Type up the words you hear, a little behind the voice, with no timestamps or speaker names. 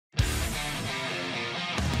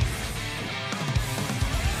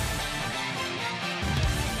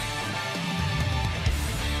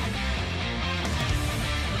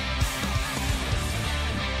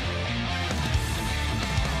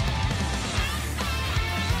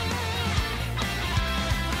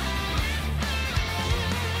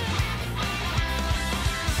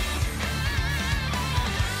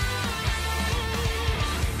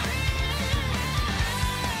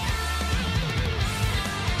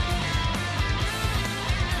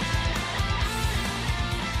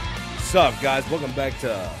What's up, guys? Welcome back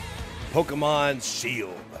to Pokemon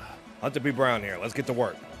Shield. HunterPBrown here. Let's get to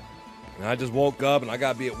work. And I just woke up and I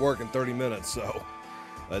gotta be at work in 30 minutes, so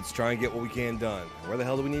let's try and get what we can done. Where the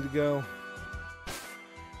hell do we need to go?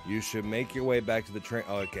 You should make your way back to the train.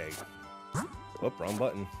 Oh, okay. Whoop, wrong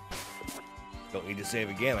button. Don't need to save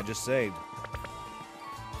again. I just saved.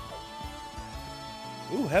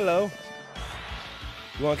 Ooh, hello.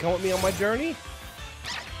 You want to come with me on my journey?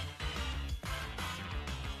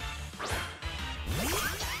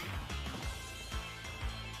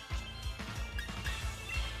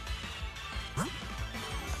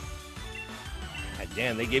 God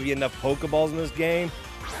damn, they give you enough Pokeballs in this game?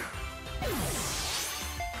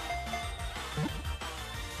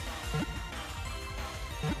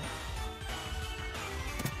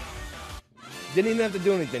 Didn't even have to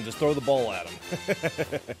do anything, just throw the ball at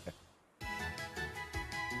him.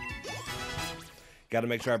 Gotta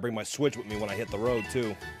make sure I bring my Switch with me when I hit the road,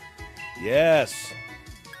 too. Yes!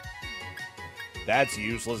 That's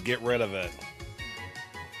useless, get rid of it.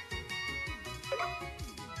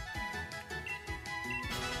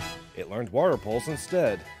 It learned Water Pulse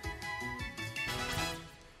instead.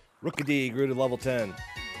 Rookidee grew to level 10.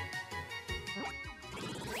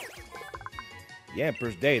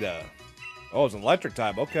 Yamper's data. Oh, it's an electric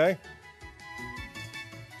type, okay.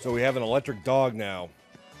 So we have an electric dog now.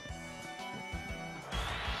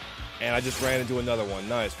 And I just ran into another one.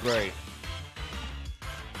 Nice, great.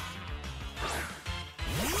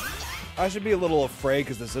 I should be a little afraid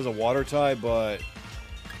because this is a water type, but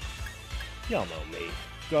y'all know me.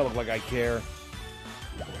 Do I look like I care?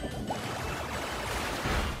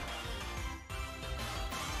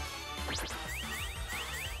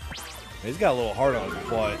 He's got a little heart on his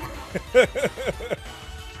butt.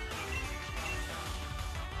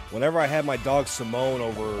 Whenever I had my dog Simone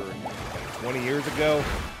over like 20 years ago,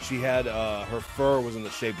 she had her fur was in the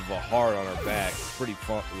shape of a heart on her back. It was pretty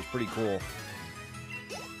fun. It was pretty cool.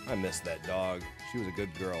 I missed that dog. She was a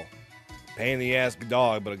good girl. Pain in the ass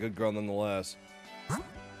dog, but a good girl nonetheless.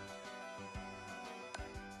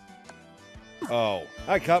 Oh,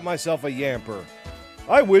 I caught myself a Yamper.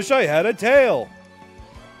 I wish I had a tail.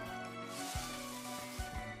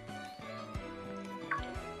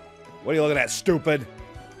 What are you looking at, stupid?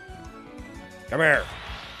 Come here.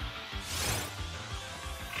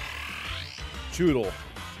 Choodle. Is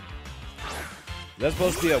that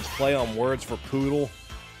supposed to be a play on words for poodle?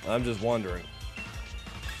 I'm just wondering.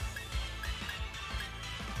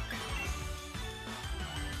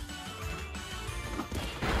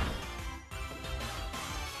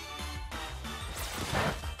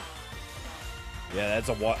 Yeah, that's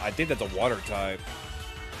I think that's a water type.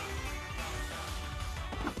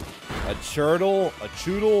 A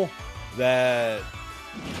choodle that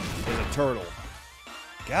is a turtle.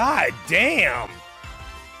 God damn!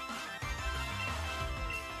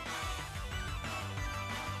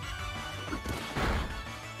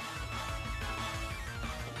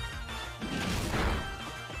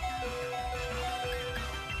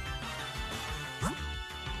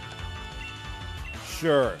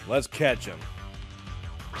 Sure, let's catch him.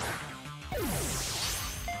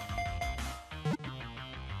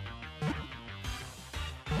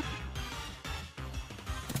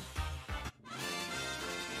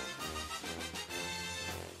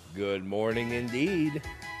 Good morning indeed.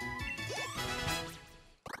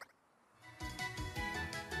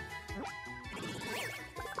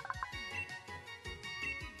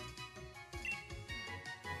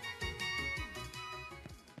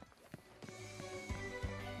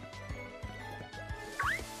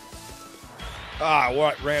 Ah,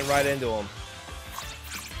 what? Ran right into him.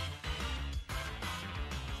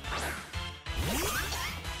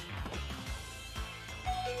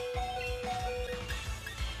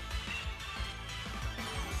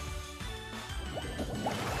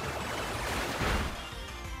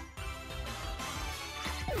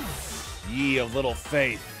 Ye of little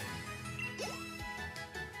faith.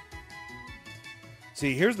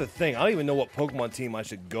 See, here's the thing. I don't even know what Pokemon team I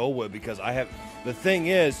should go with because I have. The thing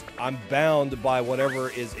is, I'm bound by whatever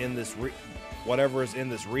is in this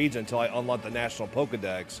region until I unlock the National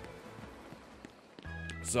Pokedex.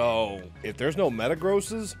 So, if there's no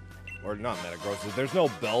Metagrosses, or not Metagrosses, there's no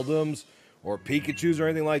Beldums or Pikachus or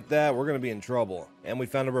anything like that, we're gonna be in trouble. And we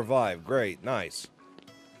found a revive. Great, nice.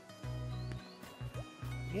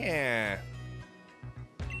 Yeah.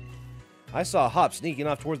 I saw Hop sneaking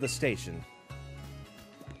off towards the station.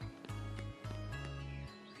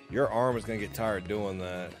 Your arm is going to get tired doing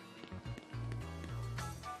that.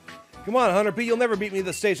 Come on, Hunter P. You'll never beat me to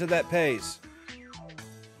the station at that pace.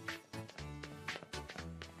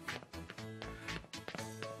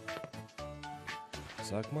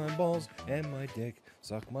 Suck my balls and my dick.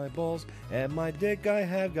 Suck my balls and my dick. I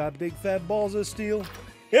have got big fat balls of steel.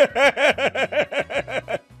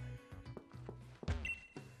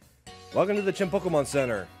 Welcome to the Chim Pokemon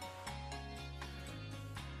Center.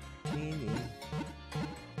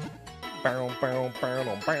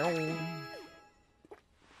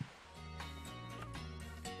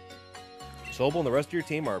 Sobel and the rest of your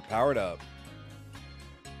team are powered up.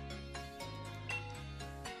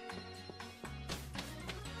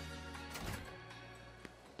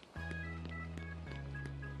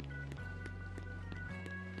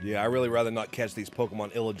 Yeah, I really rather not catch these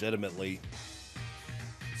Pokemon illegitimately.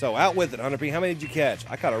 So, out with it, Hunter P. How many did you catch?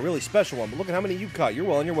 I caught a really special one, but look at how many you caught. You're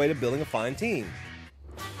well on your way to building a fine team.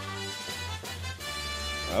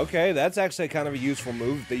 Okay, that's actually kind of a useful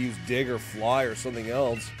move if they use Dig or Fly or something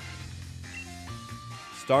else.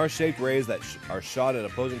 Star-shaped rays that are shot at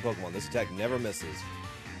opposing Pokemon. This attack never misses.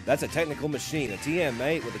 That's a technical machine, a TM,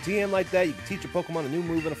 mate. With a TM like that, you can teach your Pokemon a new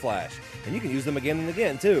move in a flash. And you can use them again and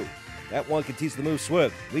again, too. That one can teach the move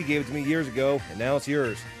Swift. Lee gave it to me years ago, and now it's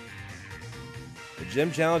yours. The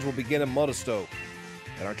gym challenge will begin in MapleStory.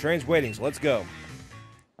 And our train's waiting, so let's go.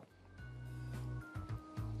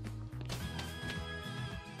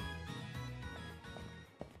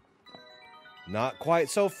 Not quite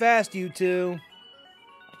so fast, you two.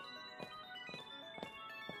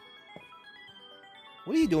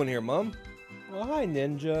 What are you doing here, Mom? Well, hi,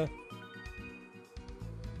 Ninja.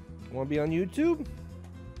 Want to be on YouTube?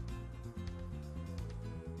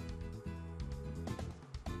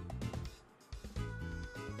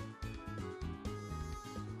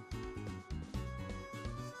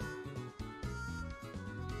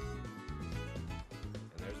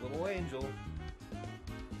 And there's little Angel.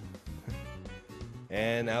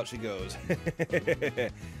 And out she goes.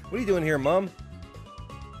 What are you doing here, Mom?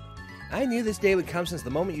 I knew this day would come since the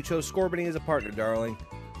moment you chose Scorbunny as a partner, darling.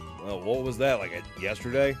 Well, what was that, like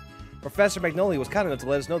yesterday? Professor Magnolia was kind enough to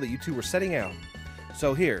let us know that you two were setting out.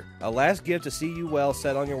 So here, a last gift to see you well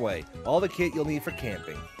set on your way. All the kit you'll need for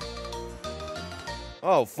camping.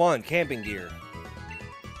 Oh, fun, camping gear.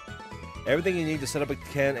 Everything you need to set up a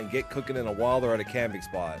tent and get cooking in a while or at a camping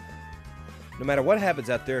spot. No matter what happens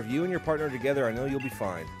out there, if you and your partner are together, I know you'll be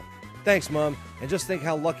fine. Thanks, Mom, and just think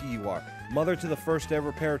how lucky you are. Mother to the first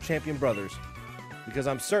ever pair of champion brothers. Because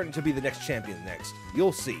I'm certain to be the next champion next.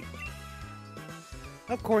 You'll see.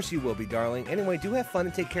 Of course you will be, darling. Anyway, do have fun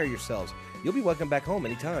and take care of yourselves. You'll be welcome back home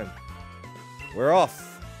anytime. We're off.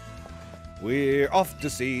 We're off to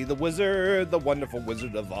see the wizard, the wonderful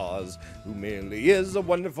Wizard of Oz, who merely is a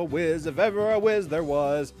wonderful whiz, if ever a whiz there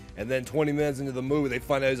was. And then 20 minutes into the movie, they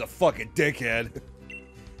find out he's a fucking dickhead.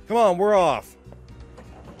 Come on, we're off.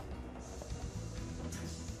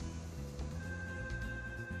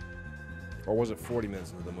 Or was it 40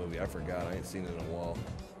 minutes into the movie? I forgot. I ain't seen it in a while.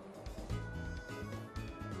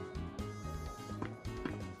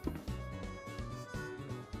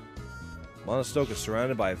 MapleStory is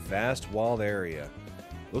surrounded by a vast wild area.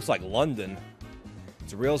 Looks like London.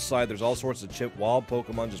 It's a real sight. There's all sorts of wild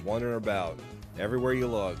Pokemon just wandering about everywhere you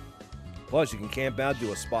look. Plus, you can camp out,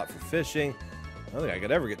 do a spot for fishing. I don't think I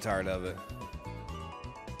could ever get tired of it.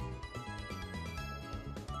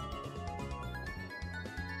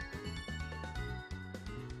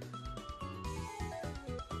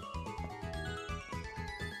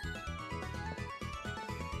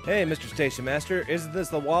 Hey, Mr. Station Master, isn't this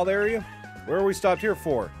the wild area? Where are we stopped here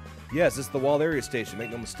for? Yes, this is the wild area station, make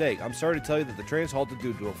no mistake. I'm sorry to tell you that the train's halted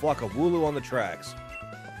due to a flock of Wooloo on the tracks.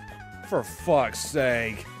 For fuck's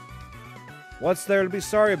sake. What's there to be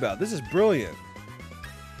sorry about? This is brilliant.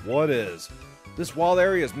 What is? This wild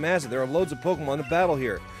area is massive. There are loads of Pokemon to battle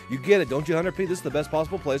here. You get it, don't you, Hunter P? This is the best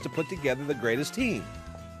possible place to put together the greatest team.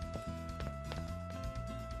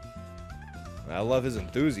 I love his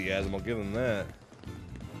enthusiasm, I'll give him that.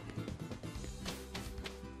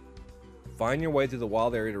 Find your way through the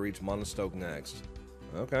wild area to reach MapleStory next.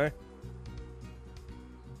 Okay.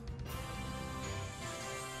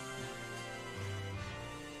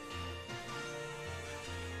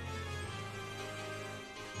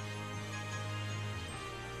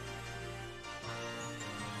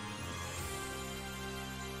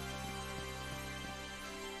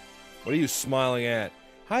 What are you smiling at?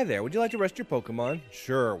 Hi there, would you like to rest your Pokemon?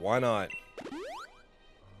 Sure, why not?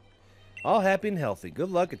 All happy and healthy. Good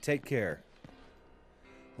luck and take care.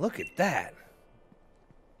 Look at that.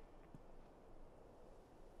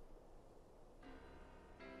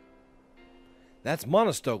 That's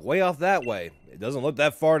MapleStory, way off that way. It doesn't look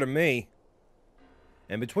that far to me.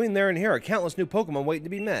 And between there and here are countless new Pokemon waiting to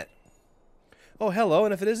be met. Oh, hello,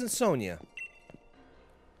 and if it isn't Sonia.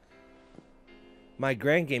 My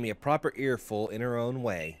gran gave me a proper earful in her own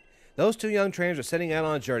way. Those two young trainers are setting out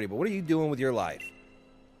on a journey, but what are you doing with your life?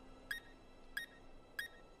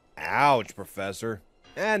 Ouch, Professor.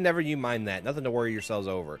 Never you mind that. Nothing to worry yourselves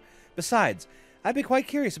over. Besides, I've been quite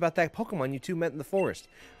curious about that Pokemon you two met in the forest.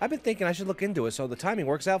 I've been thinking I should look into it so the timing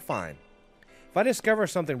works out fine. If I discover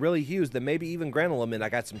something really huge, then maybe even Gran will admit I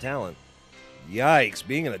got some talent. Yikes,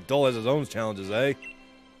 being an adult has its own challenges, eh?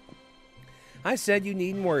 I said you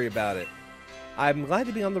needn't worry about it. I'm glad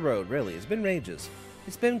to be on the road, really. It's been ages.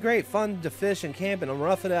 It's been great fun to fish and camp, and I'm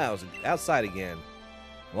rough it out outside again.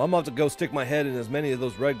 Well, I'm about to go stick my head in as many of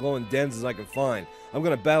those red glowing dens as I can find. I'm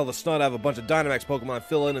going to battle the snot out of a bunch of Dynamax Pokemon and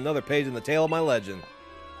fill in another page in the tale of my legend.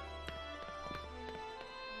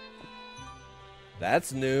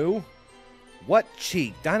 That's new. What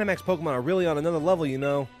cheek? Dynamax Pokemon are really on another level, you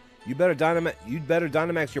know. You'd better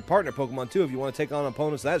Dynamax your partner Pokemon too if you want to take on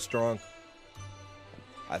opponents that strong.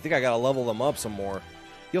 I think I gotta level them up some more.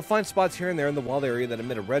 You'll find spots here and there in the wild area that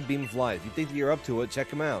emit a red beam of light. If you think that you're up to it, check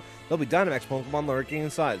them out. There'll be Dynamax Pokemon lurking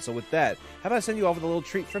inside. So with that, how about I send you off with a little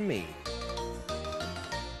treat from me?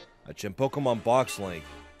 A Chim Pokemon box link.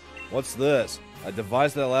 What's this? A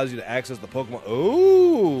device that allows you to access the Pokemon.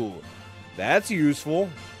 Ooh, that's useful.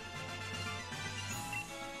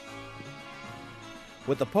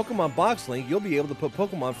 With the Pokemon box link, you'll be able to put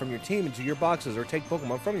Pokemon from your team into your boxes or take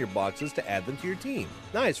Pokemon from your boxes to add them to your team.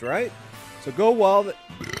 Nice, right? So go wild,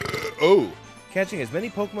 catching as many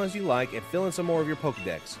Pokemon as you like and fill in some more of your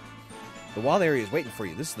Pokedex. The wild area is waiting for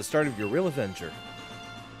you. This is the start of your real adventure.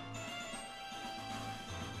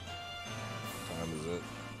 What time is it?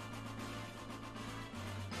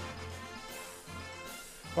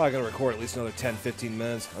 Probably gonna record at least another 10-15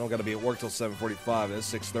 minutes. I don't gotta be at work till 7:45. It's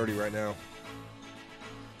 6:30 right now.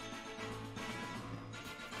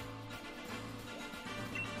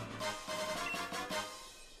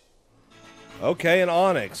 Okay, an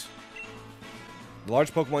Onix. The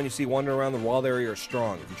large Pokemon you see wandering around the wild area are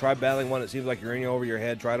strong. If you try battling one that seems like you're in over your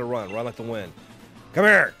head, try to run. Run like the wind. Come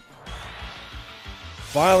here!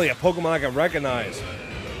 Finally, a Pokemon I can recognize.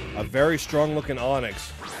 A very strong-looking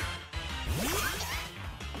Onix.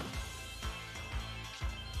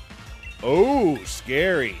 Oh,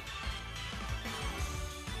 scary.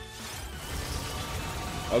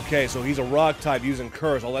 Okay, so he's a rock type using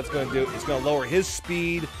Curse. All that's going to do is going to lower his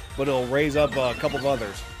speed, but it'll raise up a couple of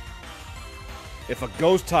others. If a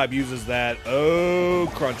ghost type uses that, oh,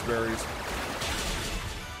 crunchberries.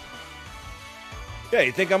 Yeah,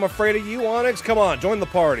 you think I'm afraid of you, Onix? Come on, join the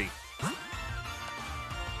party.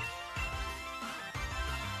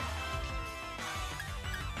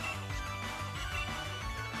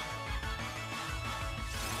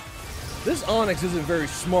 This Onix isn't very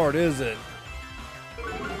smart, is it?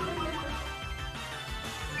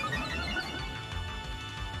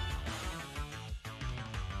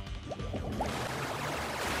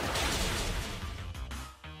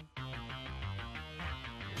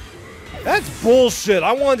 That's bullshit.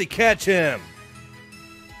 I wanted to catch him.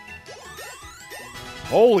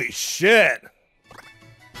 Holy shit.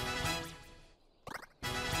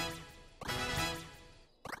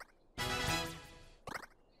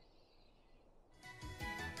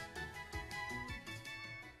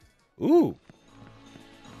 Ooh.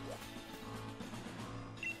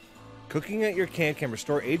 Cooking at your camp can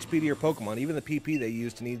restore HP to your Pokemon, even the PP they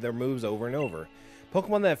use to need their moves over and over.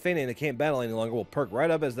 Pokemon that have fainted and can't battle any longer will perk right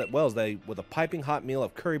up as well as they with a piping hot meal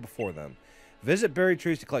of curry before them. Visit berry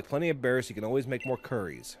trees to collect plenty of berries so you can always make more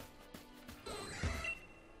curries.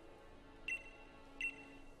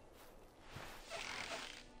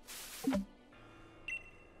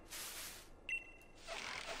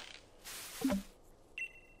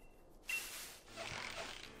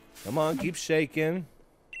 Come on, keep shaking.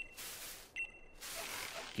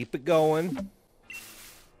 Keep it going.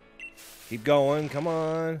 Keep going, come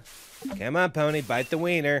on. Come on, pony, bite the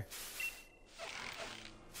wiener.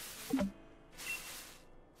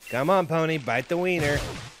 Come on, pony, bite the wiener.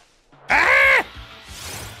 Ah!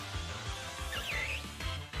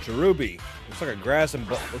 Cherubi. Looks like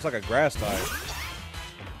a grass type.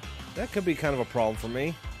 That could be kind of a problem for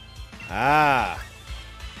me. Ah.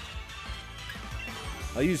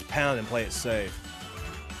 I'll use Pound and play it safe.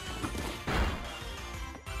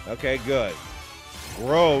 Okay, good.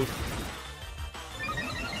 Growth.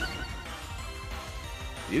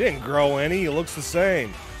 You didn't grow any. It looks the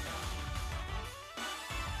same.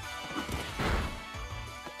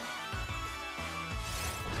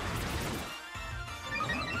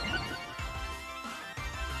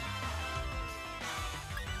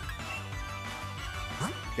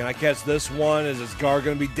 Can I catch this one? Is his guard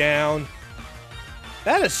going to be down?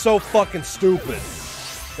 That is so fucking stupid.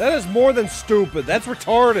 That is more than stupid. That's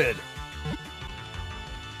retarded.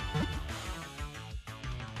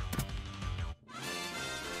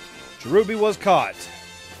 Cherubi was caught.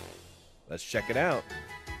 Let's check it out.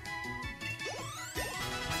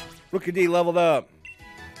 Rookie D leveled up.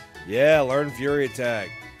 Yeah, learn Fury Attack.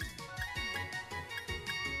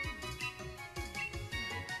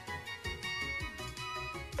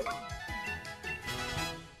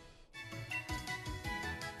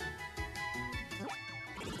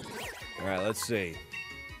 Alright, let's see.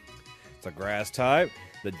 It's a grass type.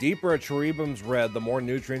 The deeper a Cherubim's red, the more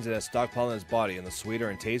nutrients it has stockpiled in its body, and the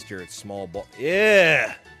sweeter and tastier its small ball.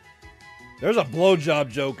 Yeah! There's a blowjob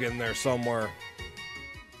joke in there somewhere.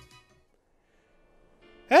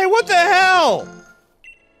 Hey, what the hell?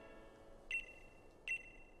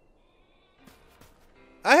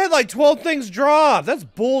 I had like 12 things drop. That's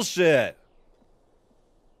bullshit.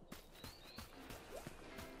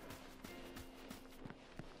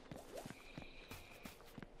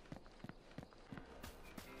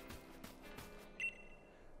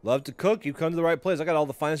 Love to cook. You've come to the right place. I got all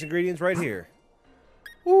the finest ingredients right here.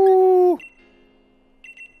 Woo!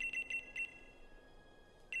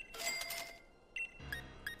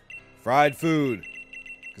 Fried food.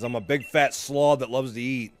 Because I'm a big fat slob that loves to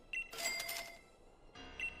eat.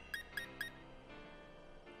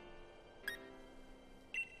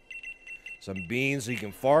 Some beans so you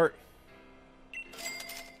can fart.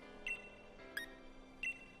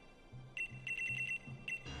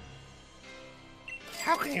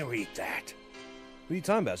 How can you eat that? What are you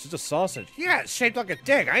talking about? It's just a sausage. Yeah, it's shaped like a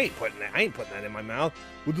dick. I ain't putting that in my mouth.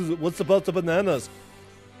 What's about the bananas?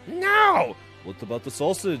 No! What about the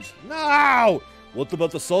sausage? No! What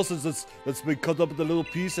about the sausage that's been cut up into little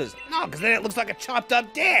pieces? No, because then it looks like a chopped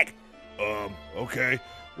up dick. Okay.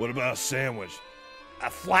 What about a sandwich? A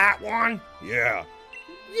flat one? Yeah.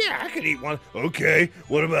 Yeah, I could eat one. Okay.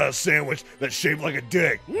 What about a sandwich that's shaped like a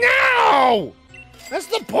dick? No! That's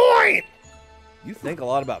the point! You think a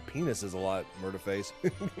lot about penises a lot, Murderface.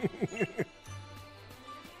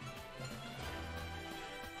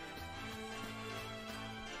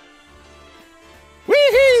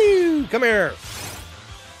 Woohoo! Come here.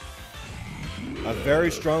 A very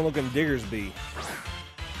strong-looking Diggersby.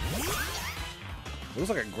 Looks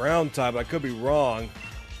like a ground type, but I could be wrong.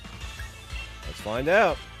 Let's find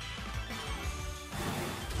out.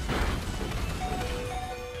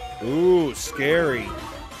 Ooh, scary.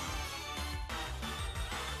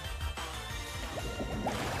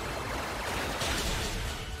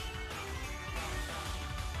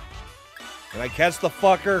 Can I catch the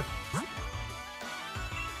fucker?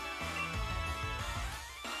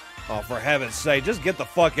 Oh, for heaven's sake, just get the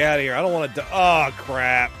fuck out of here. I don't want to oh,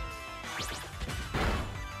 crap.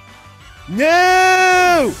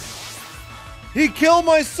 No! He killed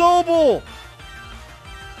my Sobel!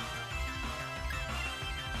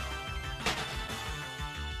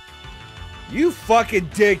 You fucking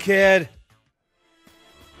dickhead!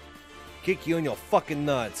 Kick you in your fucking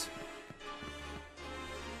nuts.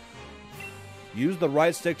 Use the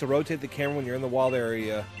right stick to rotate the camera when you're in the wild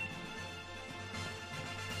area.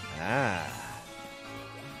 Ah.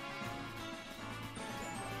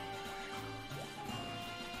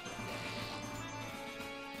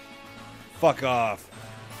 Fuck off.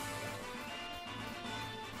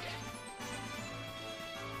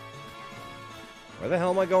 Where the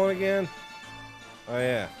hell am I going again? Oh,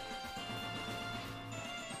 yeah.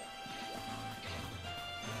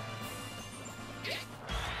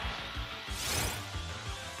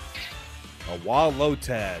 A wild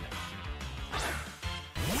Lotad.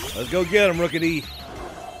 Let's go get him, Rookity.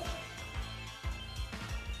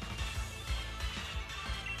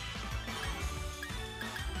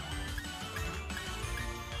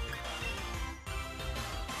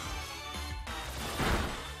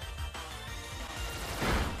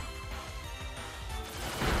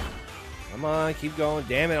 Come on, keep going.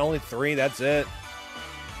 Damn it, only 3, that's it.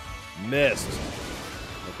 Missed.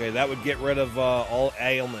 Okay, that would get rid of all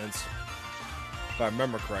ailments. If I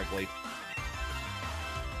remember correctly.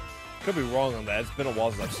 Could be wrong on that. It's been a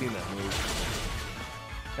while since I've seen that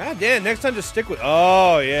move. God damn, next time just stick with...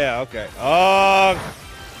 Oh, yeah, okay. Oh...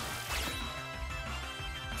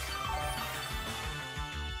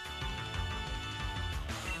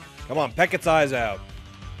 Come on, peck its eyes out.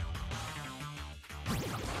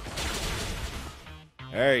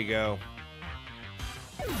 There you go.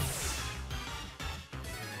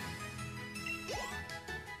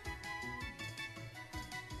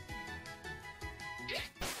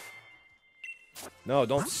 No,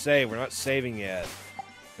 don't save. We're not saving yet.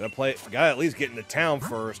 Gotta at least get into town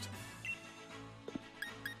first.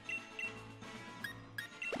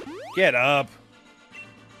 Get up.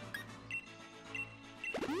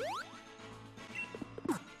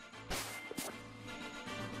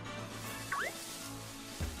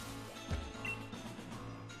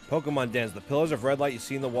 Pokemon dens. The pillars of red light you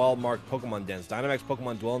see in the wall mark Pokemon dens. Dynamax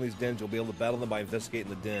Pokemon dwell in these dens. You'll be able to battle them by investigating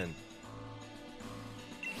the den.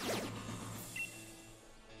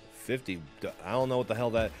 50. I don't know what the hell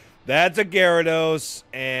that... That's a Gyarados,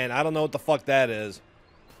 and I don't know what the fuck that is.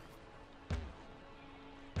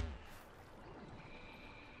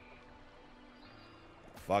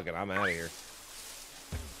 Fuck it, I'm out of here.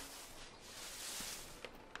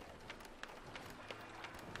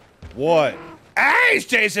 What? Ah, he's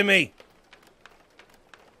chasing me!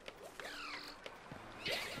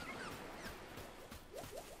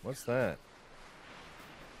 What's that?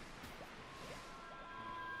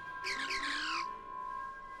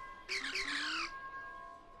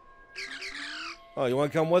 Oh, you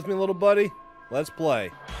want to come with me, little buddy? Let's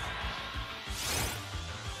play.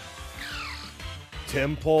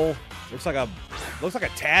 Timpole. Looks like a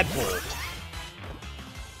tadpole.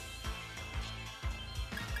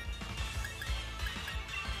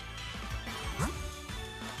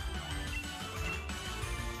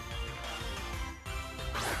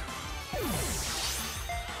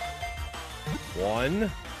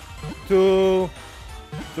 One, two,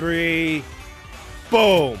 three,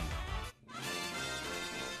 boom.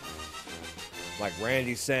 Like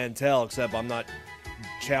Randy Santel, except I'm not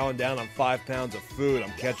chowing down on 5 pounds of food. I'm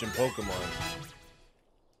catching Pokemon.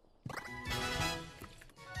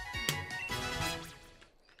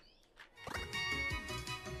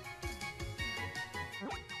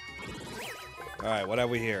 Alright, what have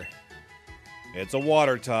we here? It's a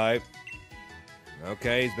water type.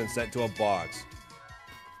 Okay, he's been sent to a box.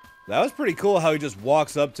 That was pretty cool how he just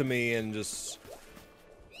walks up to me and just...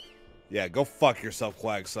 Yeah, go fuck yourself,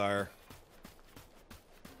 Quagsire.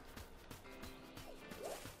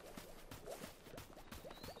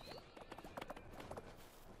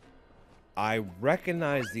 I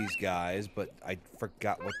recognize these guys, but I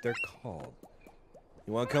forgot what they're called.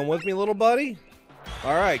 You want to come with me, little buddy?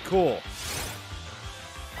 Alright, cool.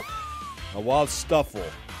 A wild Stuffle.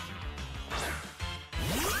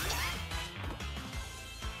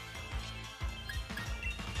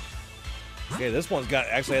 Okay, this one's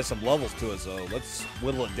actually has some levels to it, so let's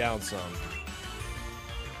whittle it down some.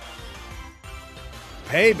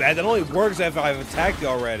 Hey, man, that only works if I've attacked you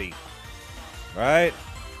already. Right?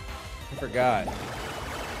 I forgot.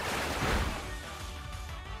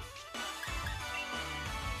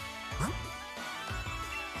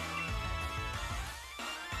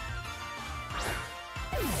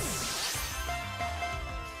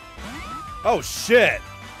 Oh, shit!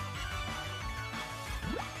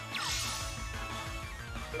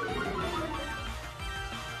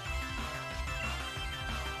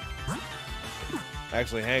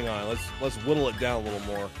 Actually, hang on. Let's whittle it down a little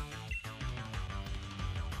more.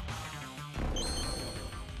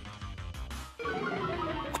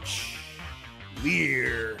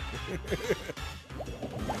 Leer.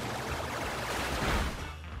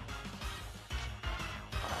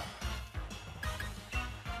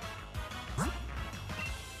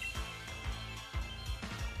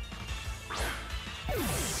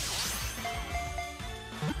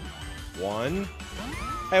 One.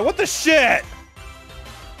 Hey, what the shit?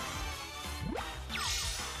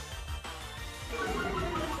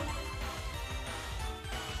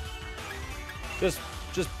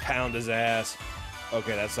 Just pound his ass.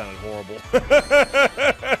 Okay, that sounded horrible.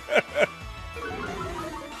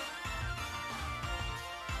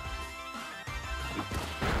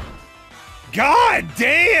 God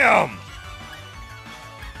damn!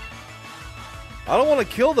 I don't want to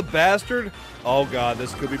kill the bastard. Oh god,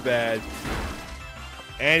 this could be bad.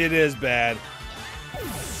 And it is bad.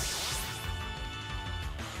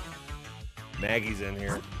 Maggie's in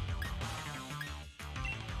here.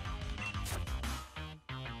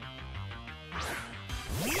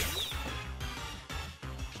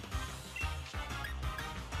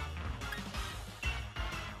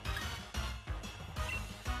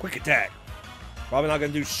 Quick attack. Probably not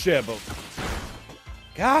gonna do shit, but...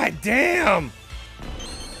 God damn!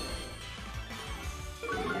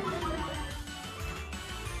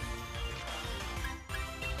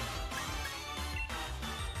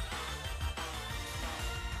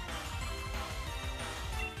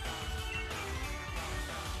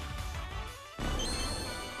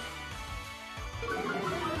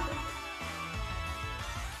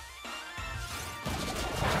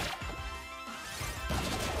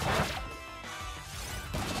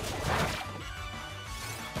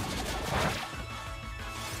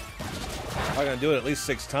 I'm gonna do it at least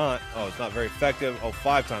 6 times. Oh, it's not very effective. Oh,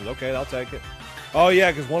 5 times. Okay, I'll take it. Oh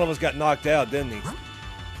yeah, because one of us got knocked out, didn't he?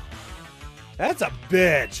 That's a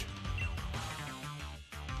bitch.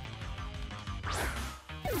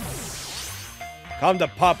 Come to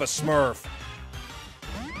Papa Smurf.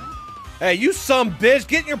 Hey, you some bitch,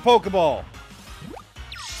 get in your Pokeball.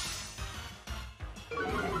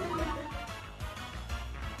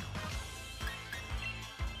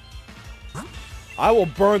 I will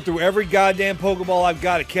burn through every goddamn Pokeball I've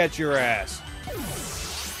got to catch your ass.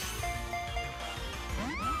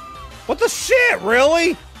 What the shit,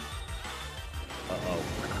 really? Uh-oh.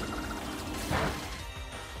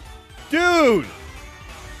 Dude!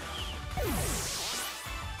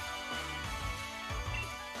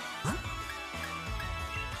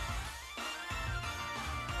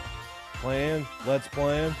 Plan? Let's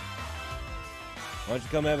plan. Why don't you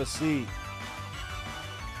come have a seat?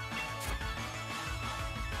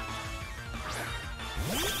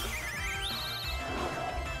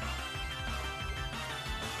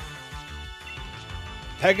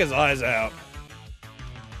 Peck his eyes out.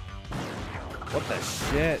 What the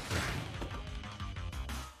shit?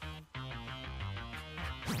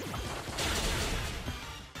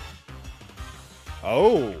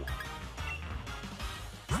 Oh.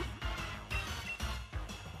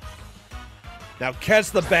 Now catch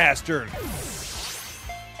the bastard.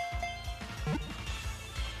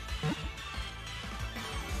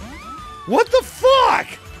 What the fuck?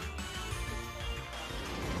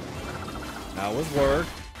 That was work.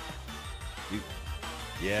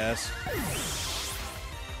 Yes.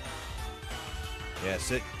 Yeah,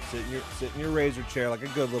 sit in your razor chair like a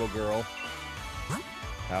good little girl.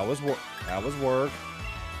 How was work?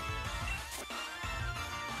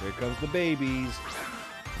 Here comes the babies.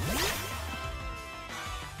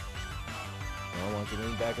 I want you to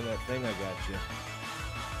lean back in that thing I got you.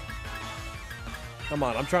 Come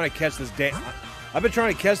on, I'm trying to catch this damn. I've been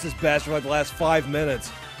trying to catch this bastard for like the last 5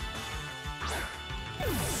 minutes.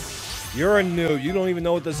 You're a noob. You don't even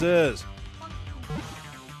know what this is.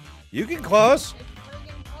 You get close.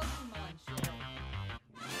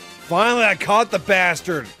 Finally, I caught the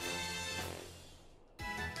bastard.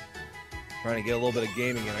 Trying to get a little bit of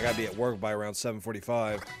gaming in. I gotta be at work by around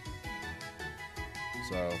 7:45.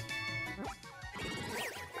 So.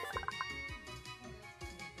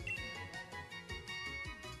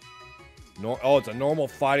 Oh, it's a normal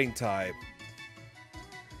fighting type.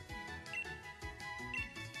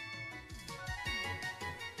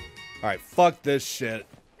 Alright, fuck this shit.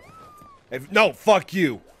 No, fuck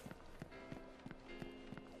you.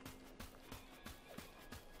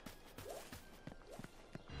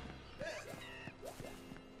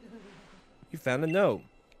 You found a note.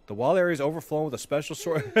 The wild area is overflowing with a special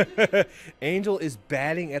sort. Angel is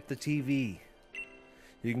batting at the TV.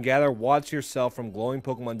 You can gather watts yourself from glowing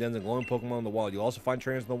Pokemon dens and glowing Pokemon in the wild. You'll also find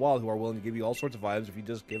trainers in the wild who are willing to give you all sorts of items if you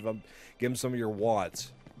just give them some of your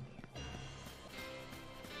watts.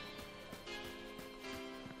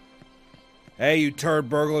 Hey, you turd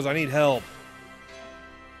burglars, I need help.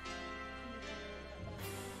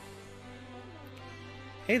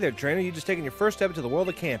 Hey there, trainer. You just taken your first step into the world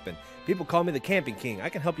of camping. People call me the Camping King. I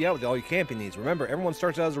can help you out with all your camping needs. Remember, everyone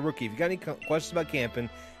starts out as a rookie. If you got any questions about camping,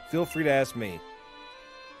 feel free to ask me.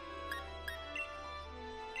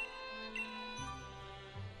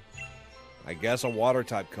 I guess a water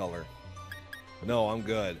type color. No, I'm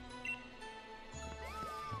good.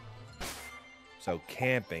 So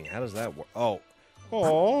camping, how does that work? Oh.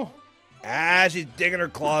 Oh. Ah, she's digging her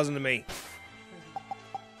claws into me.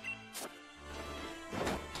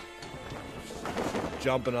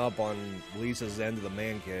 Jumping up on Lisa's end of the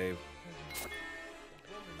man cave.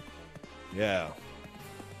 Yeah.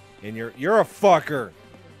 And you're a fucker.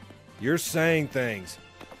 You're saying things.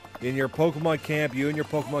 In your Pokemon camp, you and your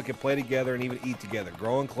Pokemon can play together and even eat together,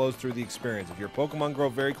 growing close through the experience. If your Pokemon grow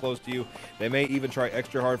very close to you, they may even try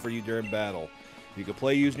extra hard for you during battle. You can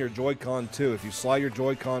play using your Joy-Con too. If you slide your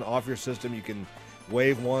Joy-Con off your system, you can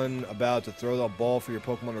wave one about to throw the ball for your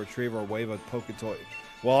Pokemon to retrieve or wave a Poketoy.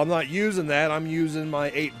 Well, I'm not using that. I'm using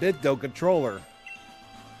my 8-bit controller.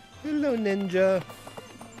 Hello, Ninja.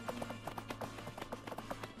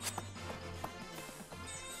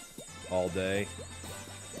 All day.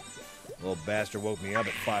 Little bastard woke me up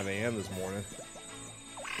at 5 a.m. this morning.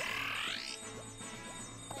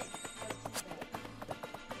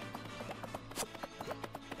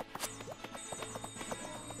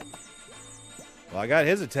 Well, I got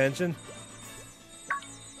his attention.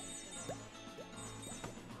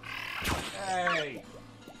 Hey!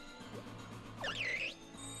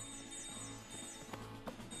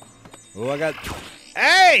 Oh, I got...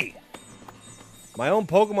 Hey! My own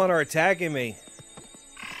Pokemon are attacking me.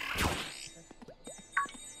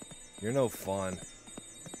 You're no fun.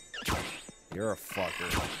 You're a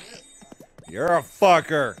fucker. You're a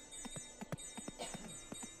fucker!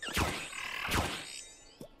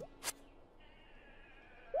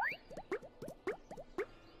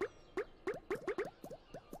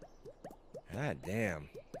 God damn.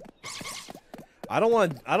 I don't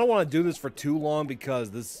want to do this for too long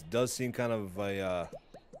because this does seem kind of a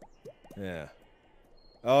yeah.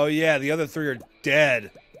 Oh yeah, the other three are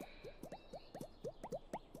dead.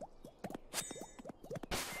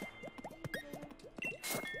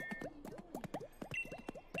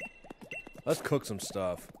 Let's cook some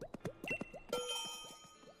stuff.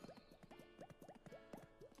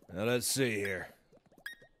 Now let's see here.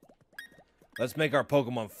 Let's make our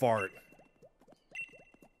Pokemon fart.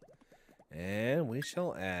 And we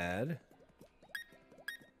shall add...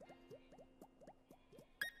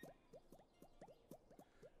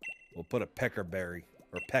 We'll put a peckerberry.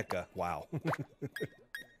 Or Pekka. Wow.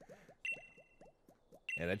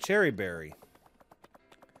 And a cherry berry.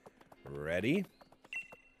 Ready?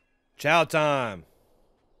 Chow time!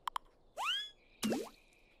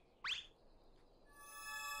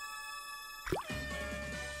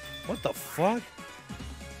 What the fuck?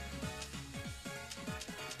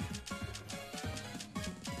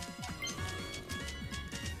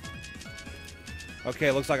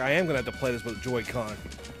 Okay, looks like I am gonna have to play this with Joy-Con.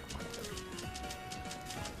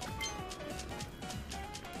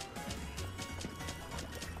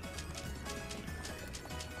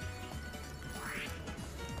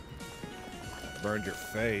 Burned your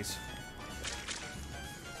face.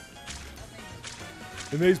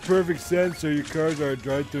 It makes perfect sense, so your cars are a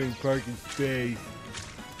drive-thru parking space.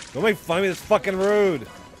 Don't make fun of me, that's fucking rude.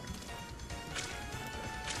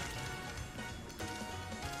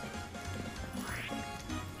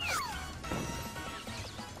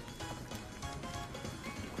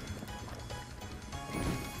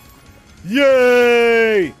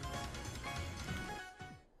 Yay!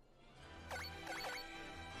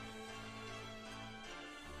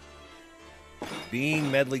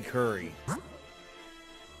 Bean medley curry.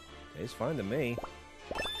 It's fine to me.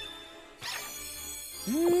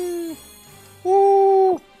 Woo!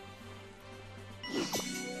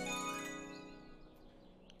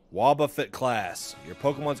 Wobbuffet class. Your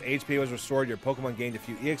Pokemon's HP was restored. Your Pokemon gained a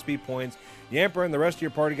few EXP points. The Emperor and the rest of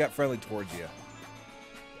your party got friendly towards you.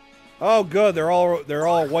 Oh, good. They're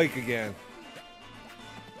all awake again.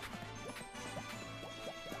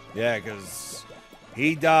 Yeah, because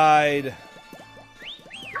he died.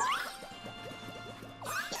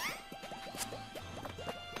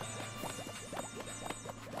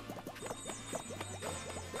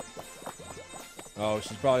 Oh,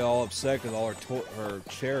 she's probably all upset because all her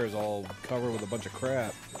chair is all covered with a bunch of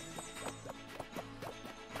crap.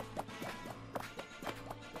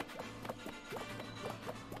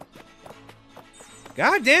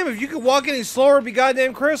 God damn, if you could walk any slower, it'd be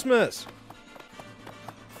goddamn Christmas.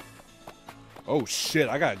 Oh shit,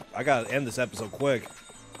 I gotta end this episode quick.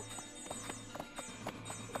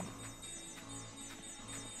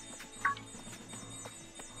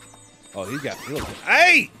 Oh, he looks,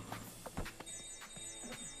 hey!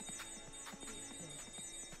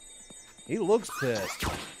 He looks pissed.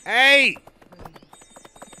 Hey!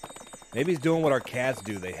 Maybe he's doing what our cats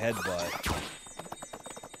do. They headbutt.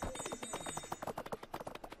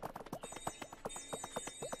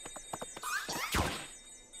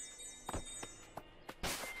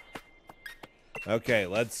 Okay,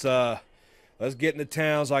 let's get into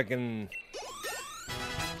town so I can...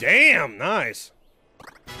 Damn, nice.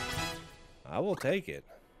 I will take it.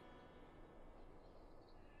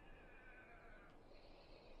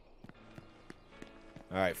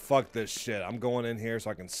 Alright, fuck this shit. I'm going in here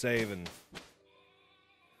so I can save and...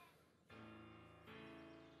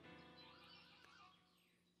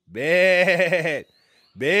 Bed!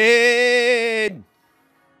 Bed!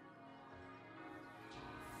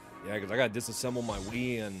 Yeah, because I gotta disassemble my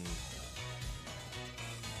Wii and...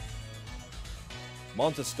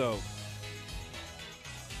 Montestoke.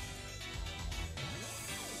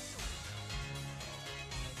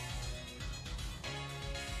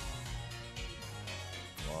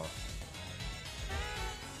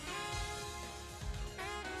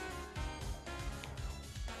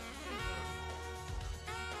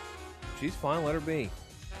 She's fine, let her be.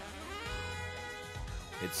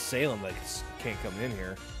 It's Salem that can't come in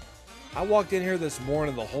here. I walked in here this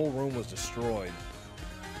morning, the whole room was destroyed.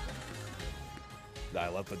 I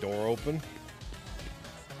left the door open.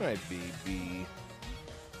 Hi, BB.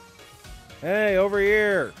 Hey, over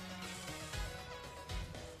here!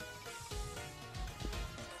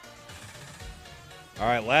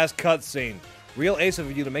 Alright, last cutscene. Real ace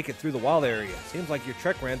of you to make it through the wild area. Seems like your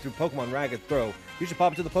trek ran through Pokemon Ragged Throw. You should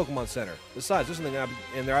pop into the Pokemon Center. Besides, there's something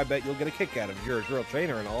in there I bet you'll get a kick out of. You're a real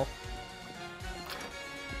trainer and all.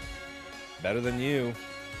 Better than you.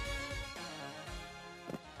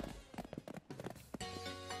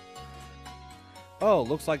 Oh,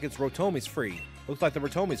 looks like it's Rotomi's free. Looks like the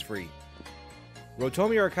Rotomi's free.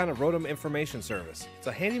 Rotomi are a kind of Rotom information service. It's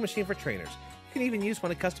a handy machine for trainers. You can even use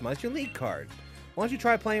one to customize your league card. Why don't you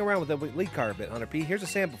try playing around with the league card a bit, Hunter P? Here's a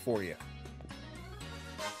sample for you.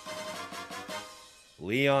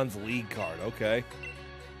 Leon's league card, okay.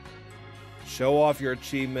 Show off your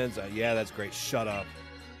achievements. Yeah, that's great. Shut up.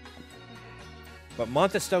 But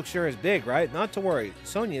Montestoke sure is big, right? Not to worry.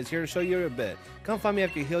 Sonia is here to show you a bit. Come find me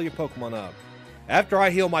after you heal your Pokemon up. After I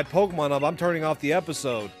heal my Pokemon up, I'm turning off the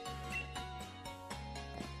episode.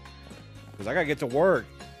 Because I gotta get to work.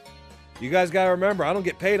 You guys gotta remember, I don't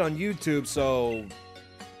get paid on YouTube, so...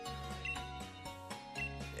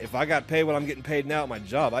 if I got paid what I'm getting paid now at my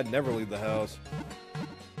job, I'd never leave the house.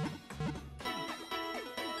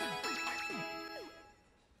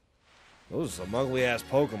 Those are some ugly-ass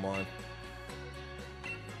Pokemon.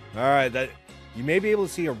 Alright, that you may be able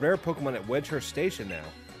to see a rare Pokemon at Wedgehurst Station now.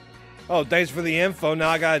 Oh, thanks for the info. Now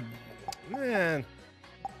I got... man.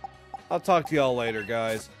 I'll talk to y'all later,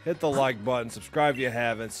 guys. Hit the like button. Subscribe if you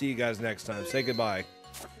haven't. See you guys next time. Say goodbye.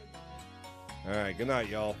 Alright, good night,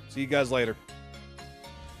 y'all. See you guys later.